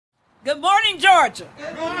Good morning, Georgia.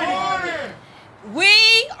 Good morning.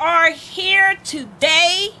 We are here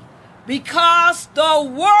today because the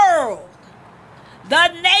world, the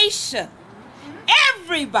nation,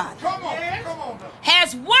 everybody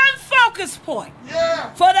has one focus point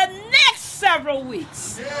for the next several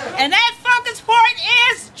weeks. And that focus point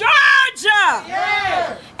is Georgia.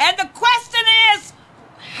 And the question is,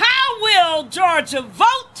 how will Georgia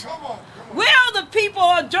vote? Will the people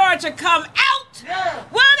of Georgia come out?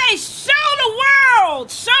 Will they show the world,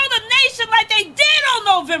 show the nation like they did on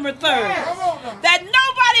November 3rd, that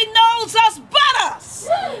nobody knows us but us,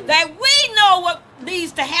 that we know what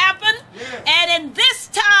needs to happen, and in this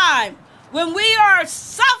time, when we are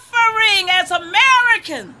suffering as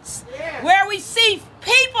Americans, where we see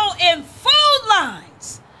people in food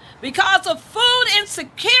lines because of food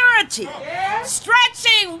insecurity,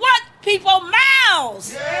 stretching what people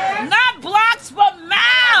mouths, not blocks but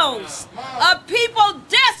mouths of people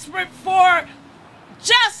desperate for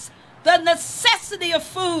just the necessity of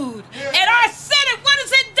food. And our Senate, what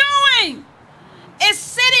is it doing? It's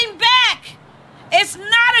sitting back. It's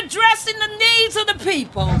not addressing the needs of the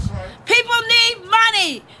people. People need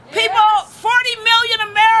money. People, 40 million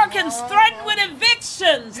Americans threatened with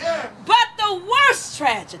evictions. But the worst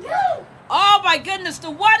tragedy, oh my goodness,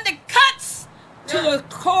 the one that cuts to the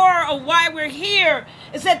core of why we're here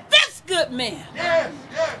is that this good man,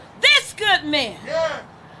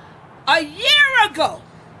 a year ago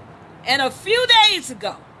and a few days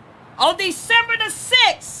ago, on December the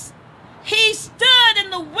 6th, he stood in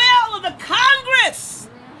the well of the Congress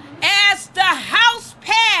as the House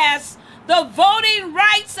passed the Voting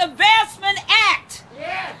Rights Advancement Act.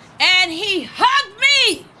 And he hugged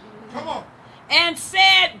me and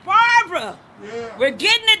said, Barbara, we're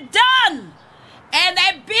getting it done. And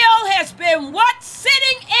that bill has been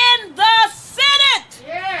sitting in the Senate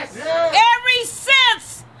ever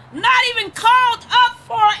since, not even called up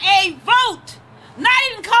for a vote, not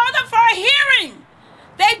even called up for a hearing.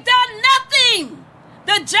 They've done nothing.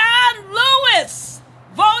 The John Lewis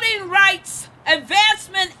Voting Rights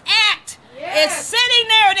Advancement Act is sitting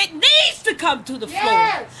there, and it needs to come to the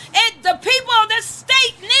floor. The people of this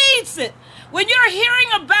state needs it. When you're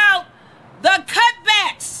hearing about the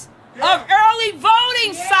cutbacks of early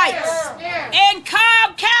voting sites in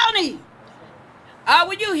Cobb County,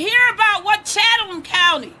 when you hear about what Chatham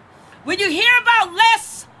County, when you hear about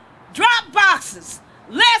less drop boxes,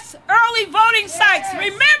 less early voting sites.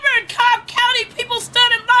 Remember, in Cobb County, people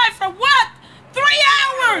stood in line for what? 3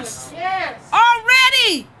 hours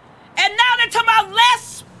already. And now they're talking about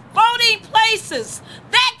less voting places.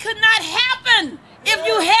 That could not happen if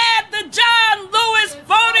you had the John Lewis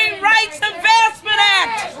Voting Rights Advancement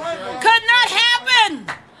Act. Could not happen.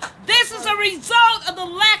 This is a result of the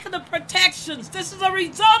lack of the protections. This is a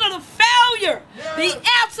result of the failure, the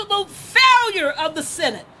absolute failure of the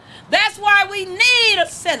Senate. That's why we need a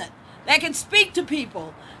Senate that can speak to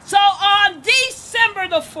people. So on December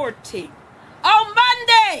the 14th, on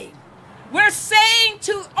Monday, we're saying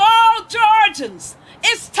to all Georgians,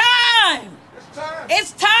 it's time.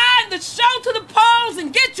 It's time to show to the polls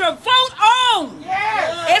and get your vote on.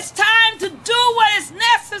 It's time to do what is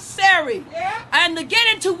necessary and to get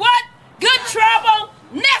into what? Good trouble,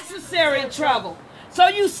 necessary trouble. So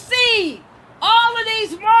you see all of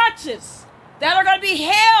these marches that are going to be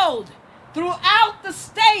held throughout the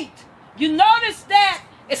state. You notice that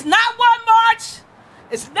it's not one march,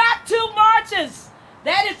 it's not 2 marches,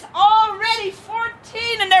 that it's already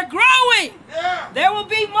 14 and they're growing. There will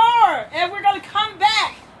be more, and we're going to come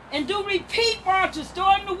back and do repeat marches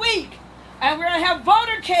during the week. And we're going to have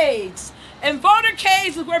votercades. And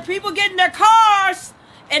votercades is where people get in their cars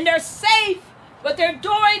and they're safe, but they're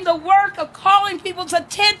doing the work of calling people's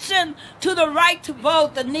attention to the right to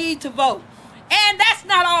vote, the need to vote. And that's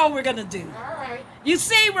not all we're going to do. You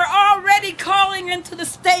see, we're already calling into the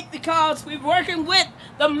state because we're working with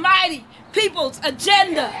the mighty people's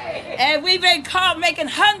agenda. And we've been making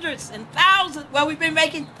hundreds and thousands, well, we've been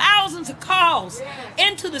making thousands of calls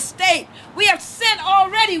into the state. We have sent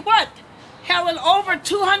already what? Helen, over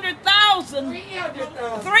 200,000,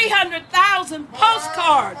 300,000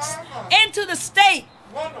 postcards into the state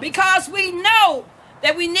because we know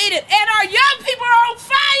that we need it. And our young people are on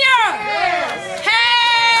fire.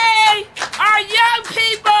 Hey, our young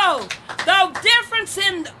people. The difference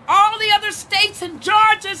in all the other states in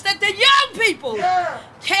Georgia is that the young people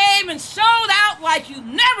came and showed out like you've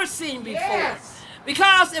never seen before.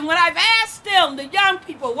 Because, and when I've asked them, the young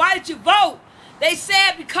people, why did you vote? They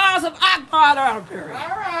said because of Ahmaud Arbery.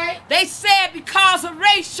 They said because of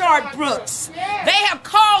Rayshard Brooks. They have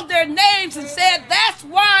called their names and said, that's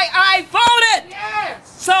why I voted.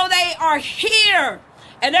 So they are here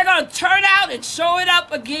And they're going to turn out and show it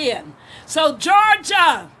up again. So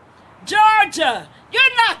Georgia, Georgia,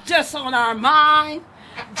 you're not just on our mind.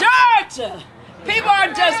 Georgia, people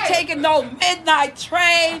aren't just taking no midnight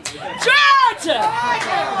train. Georgia,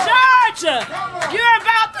 Georgia, you're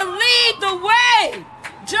about to lead the way.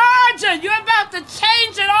 Georgia, you're about to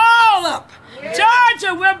change it all up.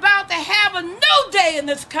 Georgia, we're about to have a new day in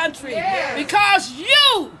this country because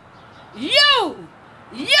you,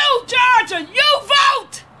 Georgia, you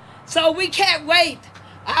vote. So we can't wait.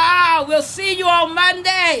 We'll see you on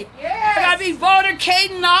Monday. We're going to be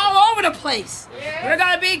votercading all over the place. We're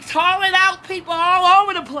going to be calling out people all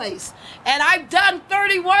over the place. And I've done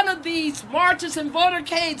 31 of these marches and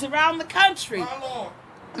votercades around the country.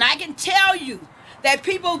 And I can tell you that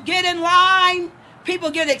people get in line,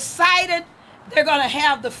 people get excited. They're going to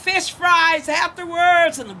have the fish fries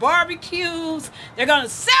afterwards and the barbecues. They're going to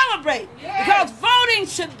celebrate because voting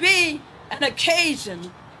should be an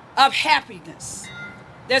occasion of happiness.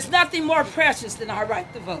 There's nothing more precious than our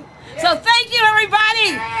right to vote. So thank you,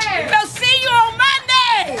 everybody.